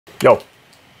Yo,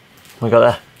 we got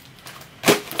there.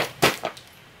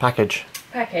 Package.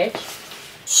 Package.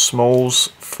 Smalls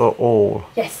for All.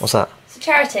 Yes. What's that? It's a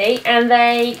charity and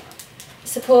they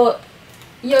support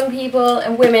young people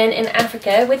and women in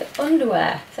Africa with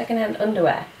underwear, second-hand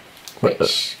underwear.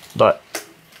 Which... Like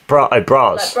bras. Like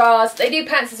bras. They do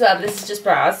pants as well, but this is just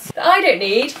bras. That I don't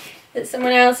need, that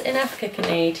someone else in Africa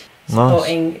can need.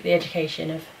 Supporting the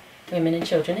education of women and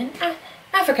children in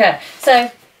Africa. So,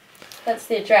 that's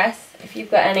the address. If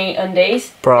you've got any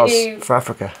undies. Bras for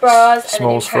Africa. Bras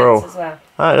Smalls and for all as well.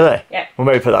 Oh, do they? Yeah. We'll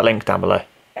maybe put that link down below.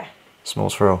 Yeah.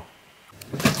 Smalls for all.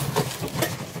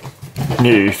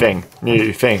 New thing.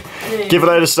 New thing. Give a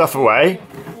load of stuff away.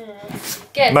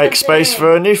 Make space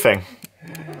for a new thing.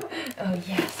 Oh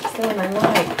yes, it's the one I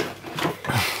like.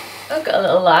 I've got a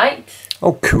little light.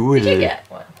 Oh cool. Did you get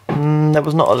one? There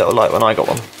was not a little light when I got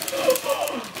one.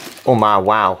 Oh my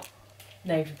wow.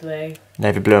 Navy blue.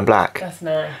 Navy blue and black. That's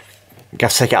nice. You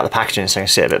have to take it out of the packaging so I can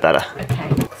see it a bit better.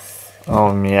 Okay.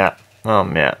 Oh yeah.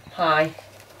 Oh yeah. Hi.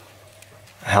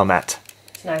 Helmet.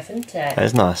 It's nice, isn't it? That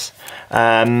is nice.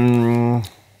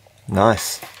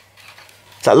 Nice.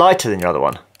 Is that lighter than your other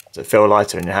one? Does it feel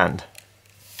lighter in your hand?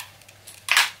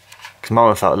 Because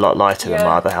mine felt a lot lighter than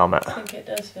my other helmet. I think it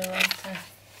does feel lighter.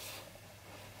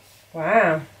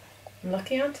 Wow. I'm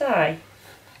lucky, aren't I?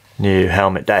 New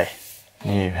helmet day.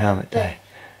 New helmet day.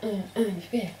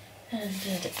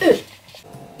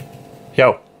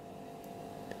 Yo.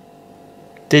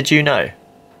 Did you know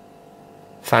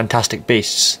Fantastic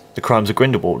Beasts, The Crimes of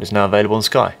Grindelwald is now available on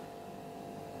Sky?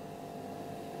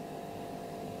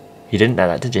 You didn't know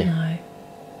that, did you? No.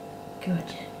 Good.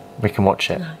 We can watch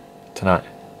it tonight.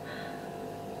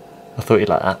 I thought you'd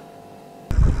like that.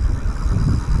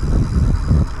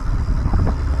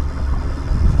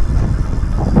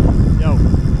 Yo,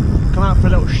 come out for a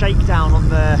little shakedown on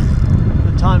the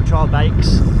time trial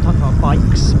bikes.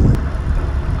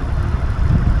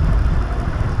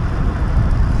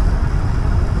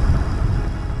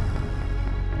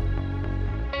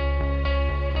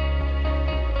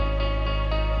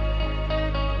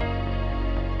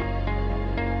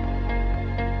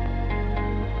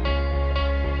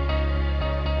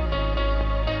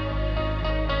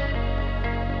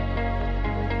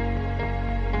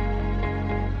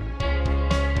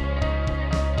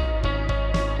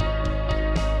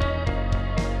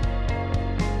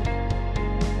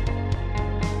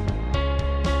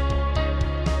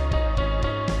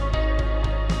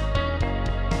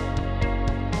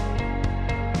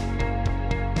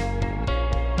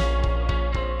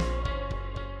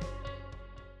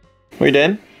 What are you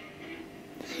doing?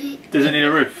 Does it need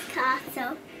a roof?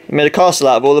 Castle. You made a castle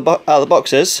out of all the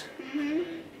boxes? We've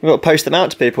got to post them out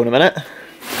to people in a minute.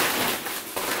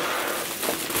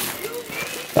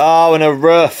 Oh, and a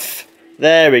roof.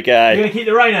 There we go. You're going to keep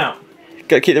the rain out?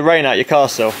 Got to keep the rain out your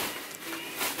castle.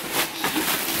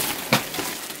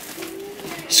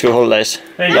 School holidays.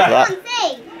 There you go.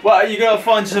 Well, you're going to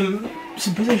find some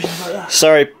positions like that.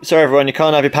 Sorry everyone, you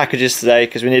can't have your packages today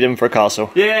because we need them for a castle.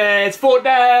 Yeah, it's fort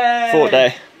day! Fort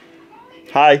day.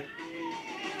 Hi.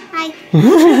 Hi.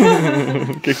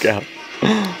 Good girl.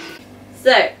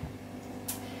 So,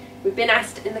 we've been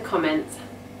asked in the comments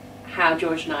how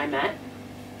George and I met,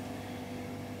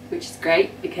 which is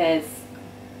great because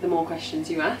the more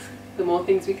questions you ask, the more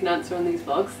things we can answer on these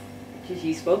vlogs, which is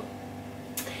useful.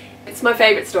 It's my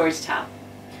favourite story to tell.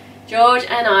 George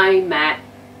and I met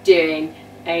doing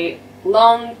a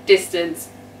long distance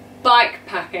bike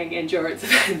packing endurance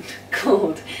event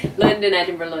called London,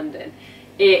 Edinburgh, London.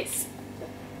 It's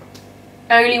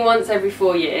only once every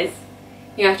 4 years.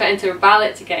 You have to enter a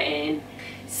ballot to get in.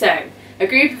 So, a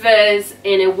group of us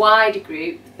in a wider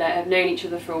group that have known each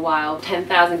other for a while,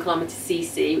 10,000 kilometres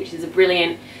CC, which is a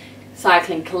brilliant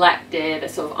cycling collective, a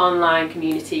sort of online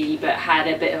community, but had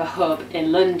a bit of a hub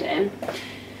in London.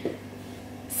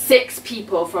 6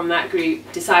 people from that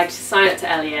group decided to sign up to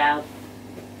LEL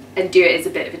and do it as a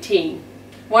bit of a team.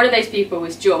 One of those people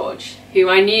was George, who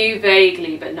I knew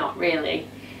vaguely but not really.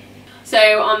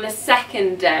 So on the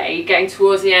second day, getting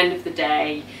towards the end of the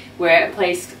day, we're at a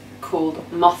place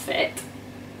called Moffat.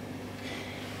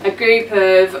 A group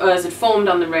of us had formed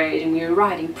on the road and we were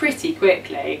riding pretty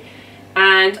quickly,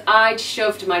 and I'd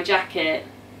shoved my jacket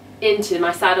into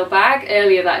my saddlebag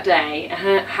earlier that day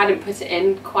and hadn't put it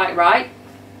in quite right.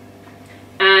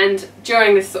 And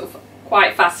during this sort of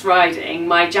quite fast riding,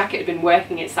 my jacket had been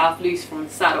working itself loose from the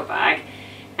saddlebag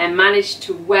and managed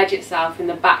to wedge itself in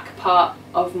the back part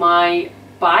of my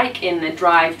bike in the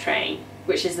drivetrain,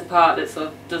 which is the part that sort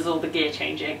of does all the gear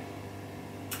changing.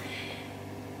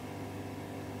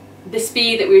 the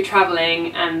speed that we were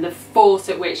travelling and the force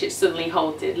at which it suddenly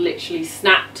halted literally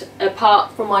snapped a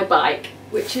part from my bike,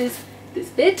 which is this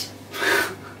bit,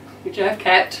 which I've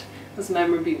kept as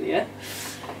memorabilia.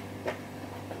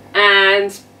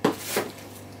 And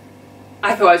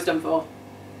I thought I was done for.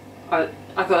 I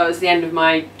thought that was the end of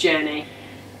my journey.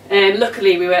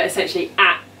 Luckily we were essentially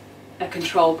at a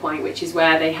control point, which is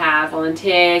where they have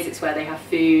volunteers, it's where they have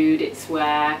food, it's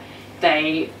where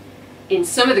they, in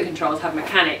some of the controls, have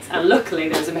mechanics, and luckily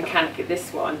there was a mechanic at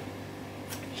this one.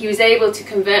 He was able to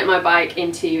convert my bike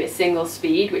into a single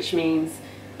speed, which means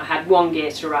I had one gear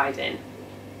to ride in.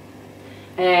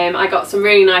 I got some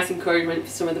really nice encouragement from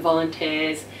some of the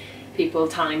volunteers, people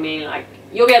telling me like,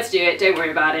 you'll be able to do it, don't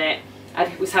worry about it.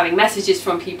 I was having messages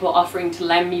from people offering to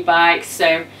lend me bikes,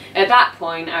 so at that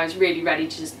point I was really ready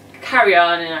to just carry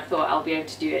on, and I thought I'll be able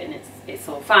to do it and it's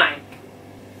all fine.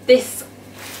 This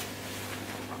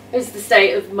is the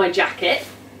state of my jacket,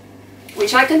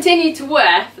 which I continued to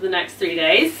wear for the next 3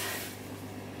 days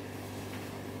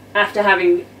after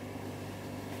having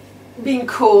been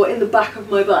caught in the back of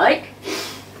my bike.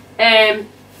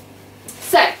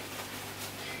 So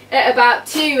at about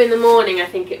 2 in the morning, I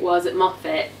think it was, at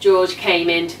Moffat, George came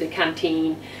into the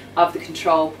canteen of the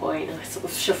control point, and I sort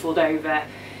of shuffled over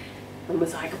and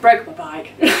was like, I broke my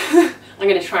bike. I'm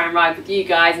going to try and ride with you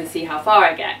guys and see how far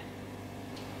I get.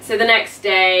 So the next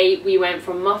day we went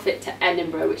from Moffat to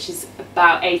Edinburgh, which is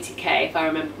about 80k if I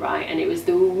remember right, and it was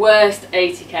the worst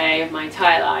 80k of my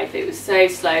entire life. It was so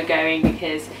slow going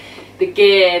because the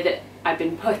gear that I'd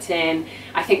been put in,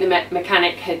 I think the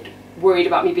mechanic had worried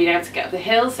about me being able to get up the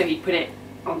hill, so he put it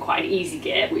on quite an easy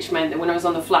gear, which meant that when I was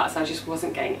on the flats I just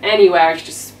wasn't getting anywhere, I was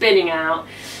just spinning out.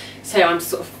 So I'm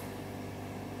sort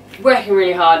of working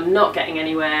really hard, not getting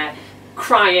anywhere,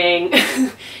 crying,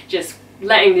 just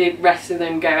letting the rest of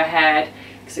them go ahead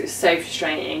because it was so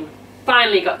frustrating.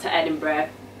 Finally got to Edinburgh,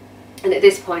 and at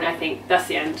this point I think that's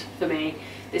the end for me.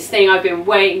 This thing I've been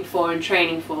waiting for and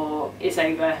training for is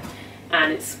over,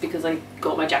 and it's because I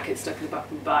got my jacket stuck in the back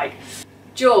of my bike.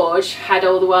 George had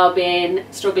all the while been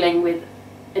struggling with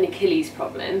an Achilles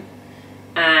problem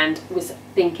and was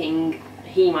thinking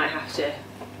he might have to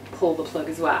pull the plug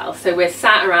as well. So we're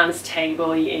sat around this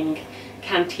table eating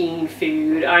canteen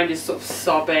food, I'm just sort of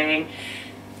sobbing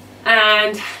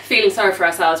and feeling sorry for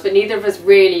ourselves, but neither of us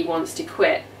really wants to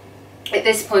quit. At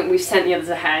this point we've sent the others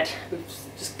ahead, we've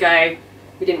just go,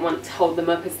 we didn't want to hold them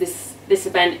up as this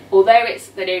event, although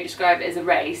they don't describe it as a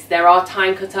race, there are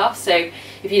time cut-offs, so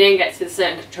if you don't get to a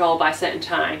certain control by a certain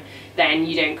time, then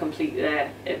you don't complete the,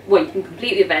 well, you can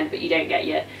complete the event but you don't get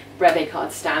your brevet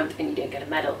card stamped and you don't get a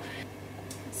medal.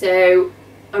 So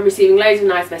I'm receiving loads of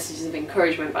nice messages of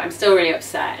encouragement, but I'm still really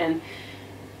upset. And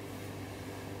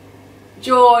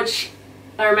George,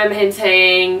 I remember him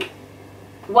saying,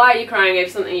 why are you crying over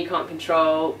something you can't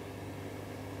control?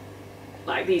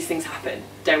 Like, these things happen,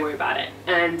 don't worry about it.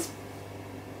 And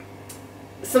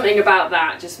something about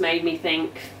that just made me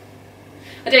think,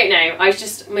 I don't know, I was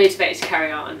just motivated to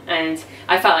carry on, and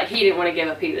I felt like he didn't want to give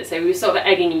up either, so we were sort of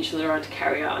egging each other on to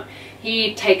carry on.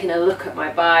 He'd taken a look at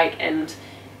my bike and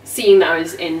seen that I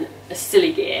was in a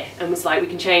silly gear and was like, we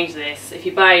can change this. If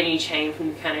you buy a new chain from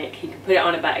the mechanic, he can put it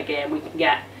on a better gear and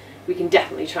we can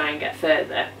definitely try and get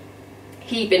further.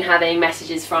 He'd been having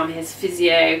messages from his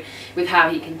physio with how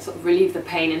he can sort of relieve the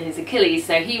pain in his Achilles,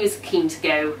 so he was keen to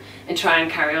go and try and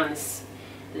carry on this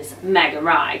mega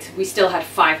ride. We still had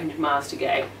 500 miles to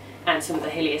go and some of the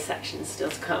hillier sections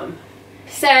still to come.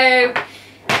 So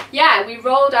yeah, we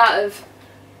rolled out of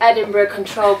Edinburgh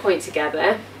control point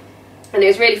together, and it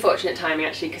was really fortunate timing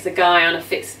actually, because a guy on a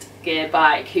fixed gear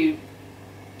bike who'd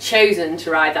chosen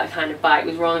to ride that kind of bike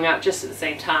was rolling out just at the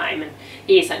same time, and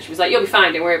he essentially was like, you'll be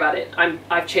fine, don't worry about it,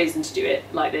 I've chosen to do it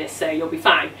like this, so you'll be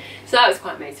fine. So that was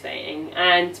quite motivating.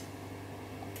 And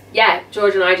yeah,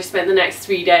 George and I just spent the next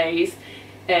 3 days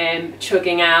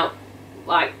chugging out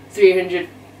like 300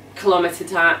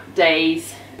 kilometre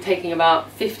days, taking about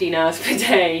 15 hours per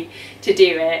day to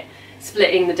do it,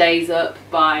 splitting the days up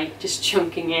by just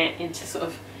chunking it into sort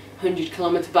of 100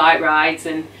 kilometre bike rides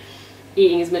and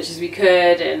eating as much as we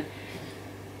could and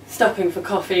stopping for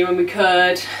coffee when we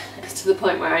could, to the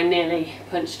point where I nearly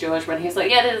punched George when he was like,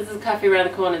 yeah, there's a cafe around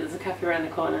the corner, there's a cafe around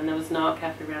the corner, and there was no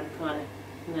cafe around the corner,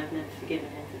 and I've never forgiven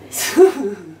him for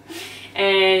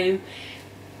this.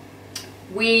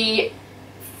 We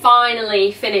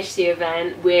finally finished the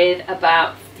event with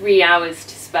about 3 hours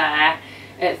to spare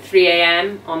at 3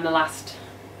 AM on the last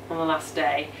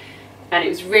day, and it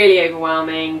was really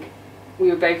overwhelming. We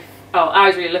were both, I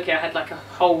was really lucky, I had like a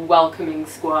whole welcoming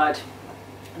squad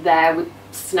there with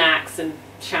snacks and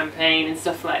champagne and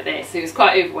stuff like this. It was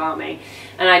quite overwhelming,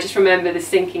 and I just remember this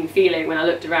sinking feeling when I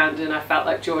looked around and I felt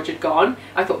like George had gone.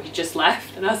 I thought he'd just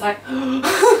left, and I was like,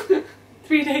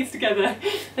 3 days together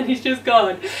and he's just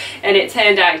gone. And it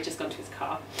turned out he'd just gone to his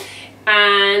car.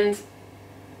 And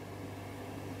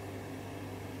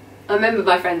I remember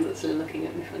my friends actually looking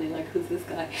at me funny, like, who's this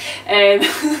guy?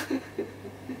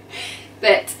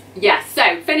 But yeah,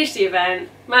 so finished the event,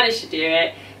 managed to do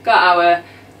it, got our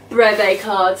brevet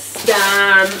card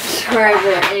stamped, wherever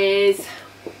it is.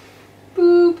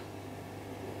 Boop.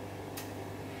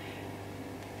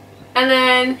 And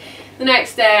then the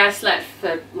next day I slept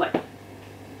for like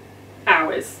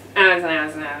hours and hours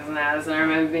and hours and hours, and I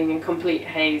remember being in complete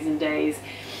haze and daze.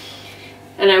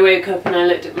 And I woke up and I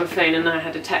looked at my phone and I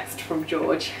had a text from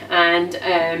George,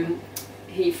 and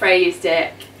he phrased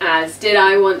it as, did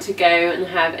I want to go and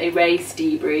have a race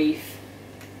debrief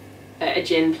at a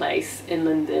gin place in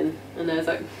London? And I was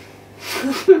like,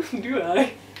 do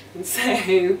I? And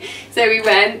so we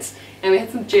went and we had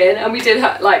some gin, and we did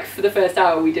have, like, for the first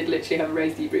hour we did literally have a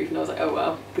race debrief, and I was like, oh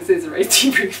well, this is a race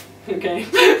debrief, okay.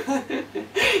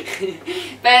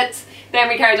 But then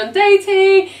we carried on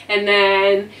dating, and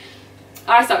then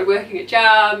I started working at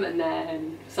Jam, and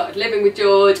then started living with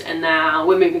George, and now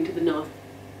we're moving to the north.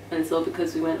 And it's all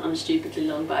because we went on a stupidly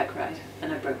long bike ride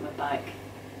and I broke my bike.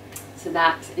 So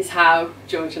that is how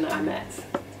George and I met.